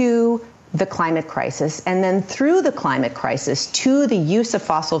to the climate crisis, and then through the climate crisis to the use of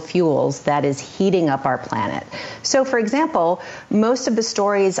fossil fuels that is heating up our planet. So, for example, most of the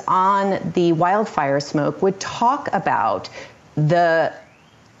stories on the wildfire smoke would talk about the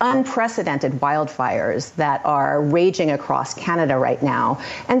unprecedented wildfires that are raging across Canada right now.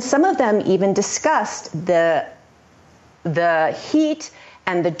 And some of them even discussed the heat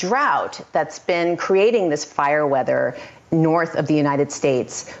and the drought that's been creating this fire weather north of the United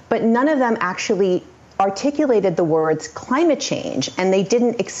States. But none of them actually articulated the words climate change, and they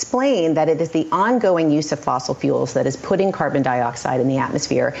didn't explain that it is the ongoing use of fossil fuels that is putting carbon dioxide in the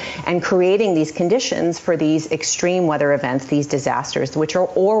atmosphere and creating these conditions for these extreme weather events, these disasters, which are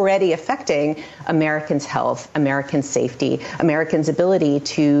already affecting Americans' health, Americans' safety, Americans' ability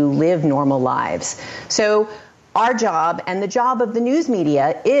to live normal lives. So our job and the job of the news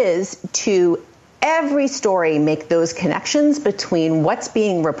media is to every story make those connections between what's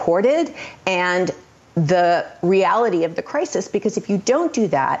being reported and the reality of the crisis, because if you don't do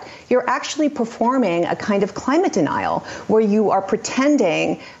that, you're actually performing a kind of climate denial where you are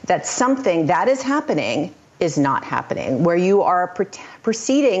pretending that something that is happening is not happening, where you are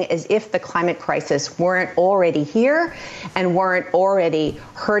proceeding as if the climate crisis weren't already here and weren't already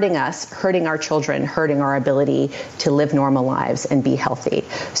hurting us, hurting our children, hurting our ability to live normal lives and be healthy.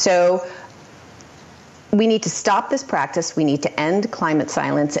 So we need to stop this practice. We need to end climate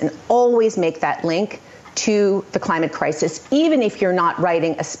silence and always make that link to the climate crisis, even if you're not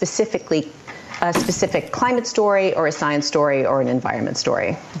writing a specific climate story or a science story or an environment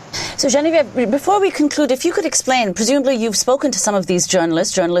story. So, Genevieve, before we conclude, if you could explain, presumably you've spoken to some of these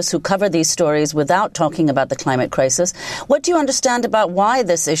journalists who cover these stories without talking about the climate crisis. What do you understand about why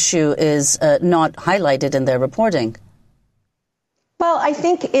this issue is not highlighted in their reporting? Well, I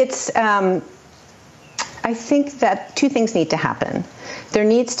think I think that two things need to happen. There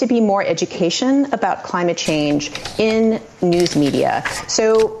needs to be more education about climate change in news media.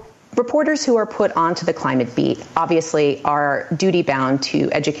 So reporters who are put onto the climate beat obviously are duty-bound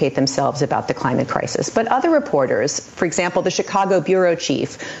to educate themselves about the climate crisis. But other reporters, for example, the Chicago bureau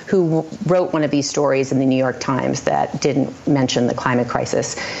chief who wrote one of these stories in the New York Times that didn't mention the climate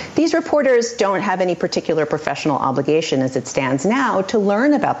crisis, these reporters don't have any particular professional obligation as it stands now to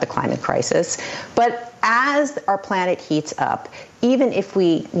learn about the climate crisis. But as our planet heats up, even if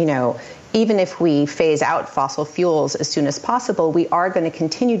we phase out fossil fuels as soon as possible, we are going to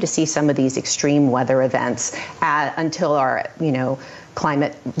continue to see some of these extreme weather events until our,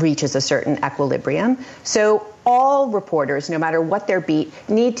 climate reaches a certain equilibrium. So all reporters, no matter what their beat,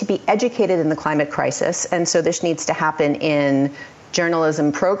 need to be educated in the climate crisis. And so this needs to happen in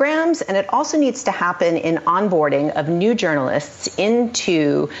journalism programs, and it also needs to happen in onboarding of new journalists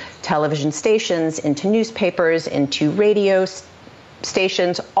into television stations, into newspapers, into radio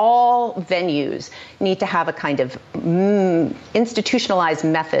stations. All venues need to have a kind of institutionalized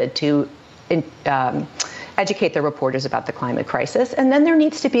method to educate their reporters about the climate crisis. And then there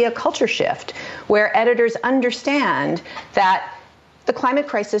needs to be a culture shift where editors understand that the climate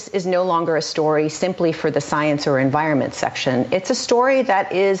crisis is no longer a story simply for the science or environment section. It's a story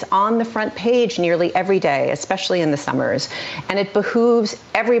that is on the front page nearly every day, especially in the summers. And it behooves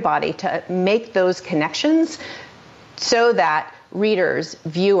everybody to make those connections so that readers,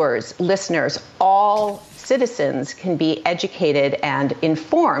 viewers, listeners all citizens can be educated and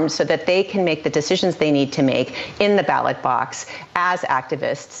informed so that they can make the decisions they need to make in the ballot box as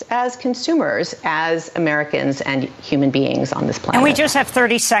activists, as consumers, as Americans and human beings on this planet. And we just have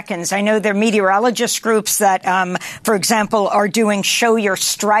 30 seconds. I know there are meteorologist groups that, for example, are doing show your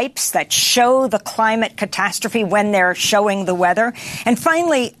stripes that show the climate catastrophe when they're showing the weather. And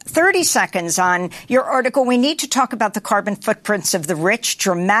finally, 30 seconds on your article. We need to talk about the carbon footprints of the rich.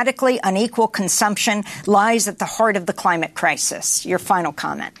 Dramatically unequal consumption lies at the heart of the climate crisis. Your final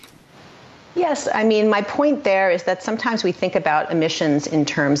comment. Yes, I mean, my point there is that sometimes we think about emissions in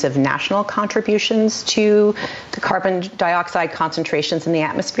terms of national contributions to the carbon dioxide concentrations in the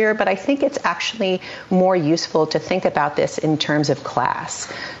atmosphere, but I think it's actually more useful to think about this in terms of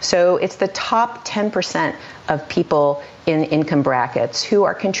class. So it's the top 10% of people in income brackets who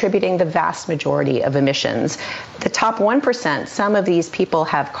are contributing the vast majority of emissions. The top 1%, some of these people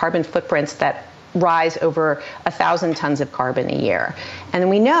have carbon footprints that rise over 1,000 tons of carbon a year. And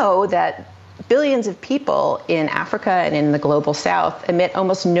we know that billions of people in Africa and in the global south emit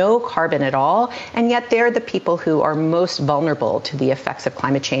almost no carbon at all, and yet they're the people who are most vulnerable to the effects of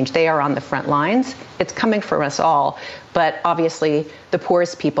climate change. They are on the front lines. It's coming from us all, but obviously the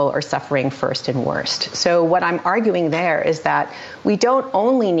poorest people are suffering first and worst. So what I'm arguing there is that we don't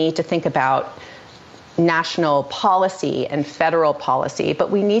only need to think about national policy and federal policy, but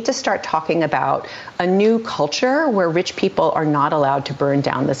we need to start talking about a new culture where rich people are not allowed to burn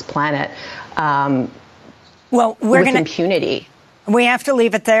down this planet with impunity. We have to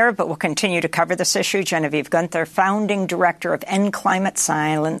leave it there, but we'll continue to cover this issue. Genevieve Guenther, founding director of End Climate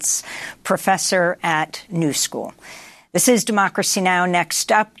Science, professor at New School. This is Democracy Now!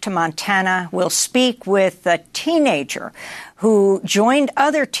 Next up to Montana. We'll speak with a teenager who joined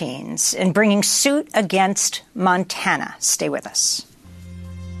other teens in bringing suit against Montana. Stay with us.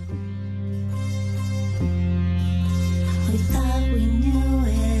 We thought we knew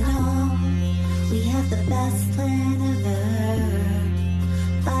it all. We had the best plan ever.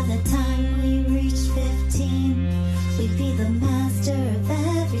 By the time we reached 15, we'd be the master of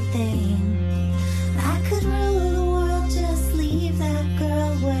everything. I could rule the world, just leave that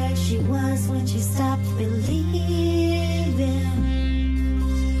girl where she was when she stopped believing.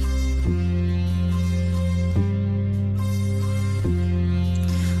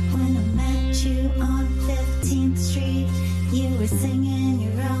 When I met you on 15th Street, you were singing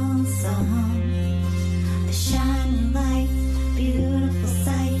your own song. A shining light, beautiful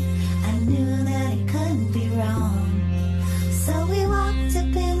sight. I knew that it couldn't be wrong. So we walked to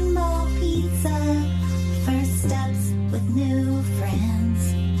Pinball Pizza, first steps with new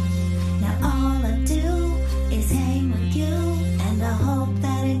friends. Now all I do is hang with you, and I hope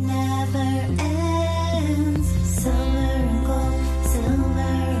that it never ends. Silver and gold, silver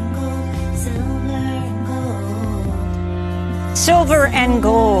and gold, silver and gold. Silver and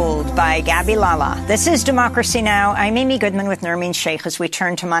Gold by Gabby Lala. This is Democracy Now! I'm Amy Goodman with Nermeen Sheikh as we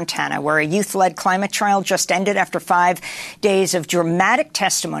turn to Montana, where a youth-led climate trial just ended after 5 days of dramatic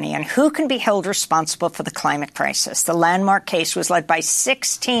testimony on who can be held responsible for the climate crisis. The landmark case was led by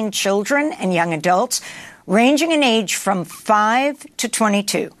 16 children and young adults, ranging in age from 5 to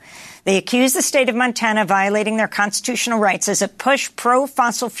 22. They accused the state of Montana of violating their constitutional rights as it pushed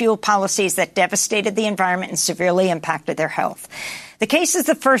pro-fossil fuel policies that devastated the environment and severely impacted their health. The case is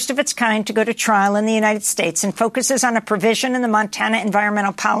the first of its kind to go to trial in the United States and focuses on a provision in the Montana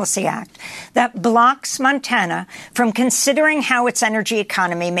Environmental Policy Act that blocks Montana from considering how its energy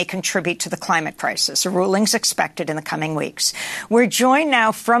economy may contribute to the climate crisis. A ruling is expected in the coming weeks. We're joined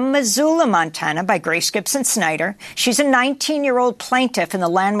now from Missoula, Montana, by Grace Gibson Snyder. She's a 19-year-old plaintiff in the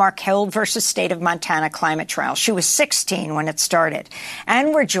landmark Held versus State of Montana climate trial. She was 16 when it started.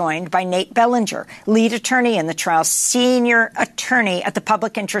 And we're joined by Nate Bellinger, lead attorney in the trial, senior attorney at the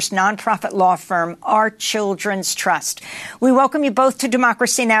public interest nonprofit law firm Our Children's Trust. We welcome you both to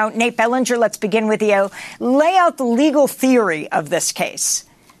Democracy Now! Nate Bellinger, let's begin with you. Lay out the legal theory of this case.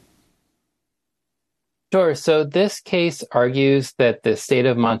 Sure. So this case argues that the state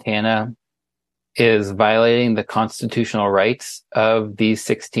of Montana is violating the constitutional rights of these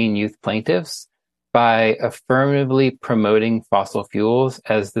 16 youth plaintiffs by affirmatively promoting fossil fuels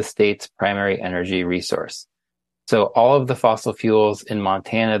as the state's primary energy resource. So all of the fossil fuels in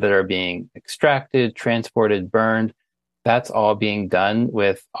Montana that are being extracted, transported, burned, that's all being done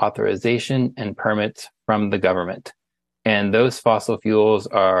with authorization and permits from the government. And those fossil fuels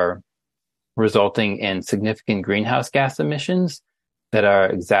are resulting in significant greenhouse gas emissions that are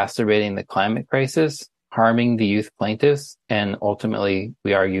exacerbating the climate crisis, harming the youth plaintiffs, and ultimately,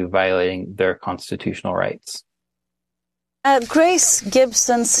 we argue, violating their constitutional rights. Grace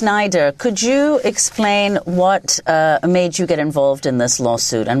Gibson Snyder, could you explain what made you get involved in this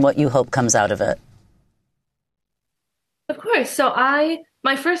lawsuit and what you hope comes out of it? Of course. So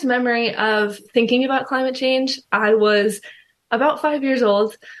my first memory of thinking about climate change, I was about 5 years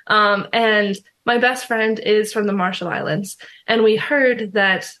old, and my best friend is from the Marshall Islands. And we heard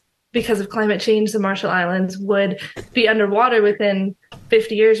that because of climate change, the Marshall Islands would be underwater within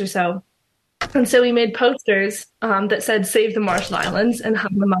 50 years or so. And so we made posters that said "Save the Marshall Islands" and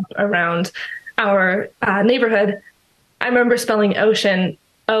hung them up around our neighborhood. I remember spelling ocean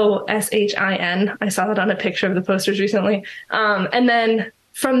O-S-H-I-N. I saw that on a picture of the posters recently. And then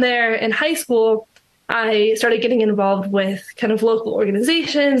from there in high school, I started getting involved with kind of local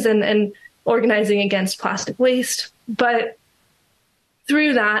organizations and organizing against plastic waste. But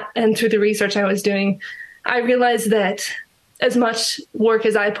through that and through the research I was doing, I realized that as much work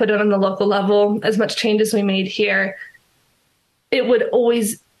as I put in on the local level, as much change as we made here, it would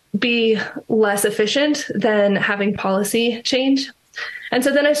always be less efficient than having policy change. And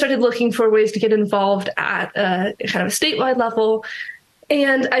so then I started looking for ways to get involved at a kind of a statewide level.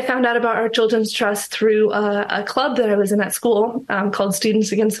 And I found out about our Children's Trust through a club that I was in at school called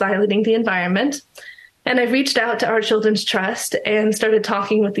Students Against Violating the Environment. And I reached out to our Children's Trust and started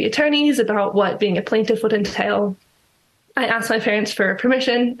talking with the attorneys about what being a plaintiff would entail. I asked my parents for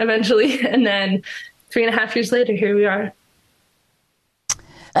permission eventually, and then 3.5 years later, here we are.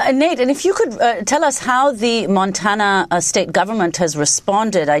 Nate, and if you could tell us how the Montana state government has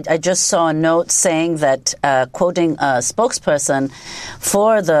responded. I just saw a note saying that, quoting a spokesperson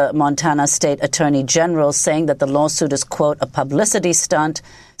for the Montana State Attorney General, saying that the lawsuit is, quote, a publicity stunt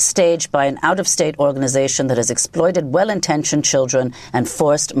staged by an out-of-state organization that has exploited well-intentioned children and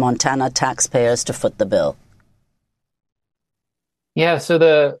forced Montana taxpayers to foot the bill. Yeah, so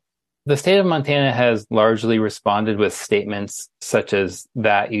the state of Montana has largely responded with statements such as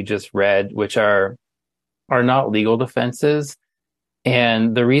that you just read, which are not legal defenses.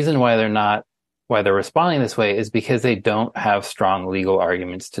 And the reason why they're responding this way is because they don't have strong legal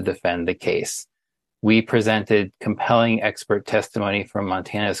arguments to defend the case. We presented compelling expert testimony from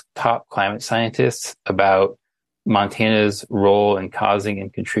Montana's top climate scientists about Montana's role in causing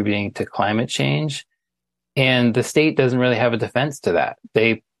and contributing to climate change. And the state doesn't really have a defense to that.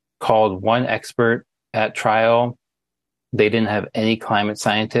 They called one expert at trial. They didn't have any climate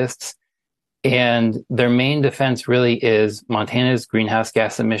scientists. And their main defense really is Montana's greenhouse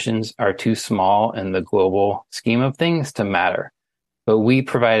gas emissions are too small in the global scheme of things to matter. But we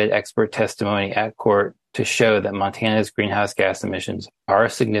provided expert testimony at court to show that Montana's greenhouse gas emissions are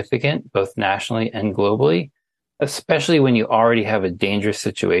significant, both nationally and globally, especially when you already have a dangerous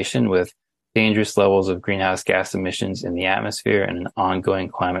situation with dangerous levels of greenhouse gas emissions in the atmosphere and an ongoing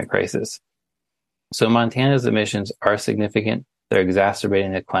climate crisis. So Montana's emissions are significant. They're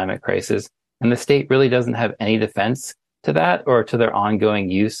exacerbating the climate crisis. And the state really doesn't have any defense to that or to their ongoing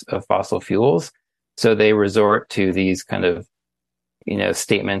use of fossil fuels. So they resort to these kind of,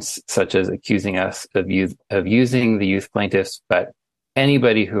 statements such as accusing us of using the youth plaintiffs. But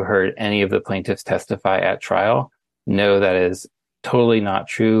anybody who heard any of the plaintiffs testify at trial know that is totally not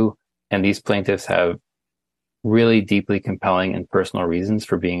true. And these plaintiffs have really deeply compelling and personal reasons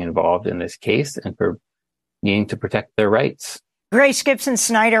for being involved in this case and for needing to protect their rights. Grace Gibson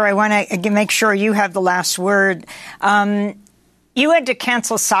Snyder, I want to make sure you have the last word. You had to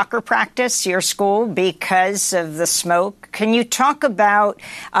cancel soccer practice, your school, because of the smoke. Can you talk about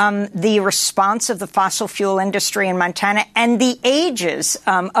the response of the fossil fuel industry in Montana and the ages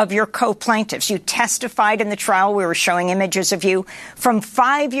of your co-plaintiffs? You testified in the trial. We were showing images of you from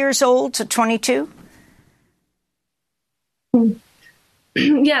 5 years old to 22.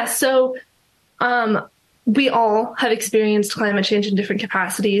 Yeah, so we all have experienced climate change in different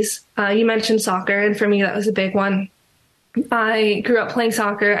capacities. You mentioned soccer, and for me, that was a big one. I grew up playing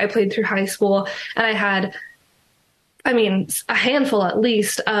soccer. I played through high school, and I had, a handful at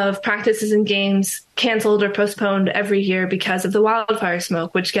least of practices and games canceled or postponed every year because of the wildfire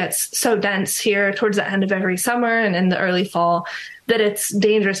smoke, which gets so dense here towards the end of every summer and in the early fall that it's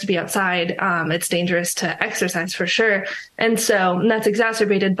dangerous to be outside. It's dangerous to exercise for sure. And so that's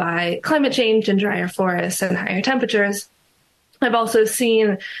exacerbated by climate change and drier forests and higher temperatures. I've also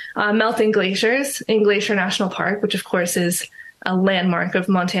seen melting glaciers in Glacier National Park, which of course is a landmark of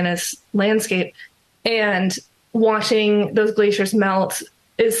Montana's landscape. And watching those glaciers melt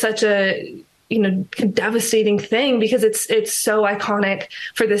is such a devastating thing because it's so iconic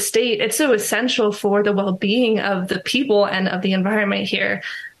for the state. It's so essential for the well-being of the people and of the environment here.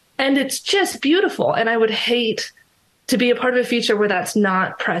 And it's just beautiful. And I would hate to be a part of a future where that's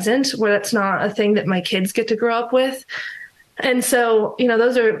not present, where that's not a thing that my kids get to grow up with. And so,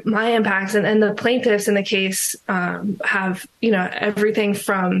 those are my impacts. And the plaintiffs in the case have, everything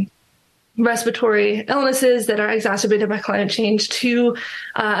from respiratory illnesses that are exacerbated by climate change to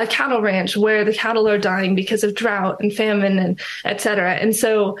a cattle ranch where the cattle are dying because of drought and famine and et cetera. And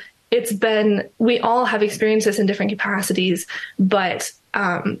so we all have experienced this in different capacities, but,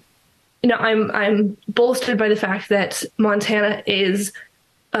 I'm bolstered by the fact that Montana is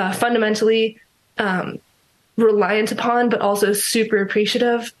fundamentally reliant upon, but also super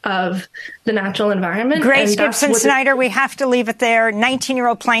appreciative of the natural environment. Grace Gibson Snyder, we have to leave it there.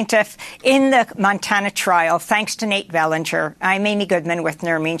 19-year-old plaintiff in the Montana trial. Thanks to Nate Vellinger. I'm Amy Goodman with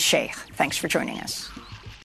Nermeen Sheikh. Thanks for joining us.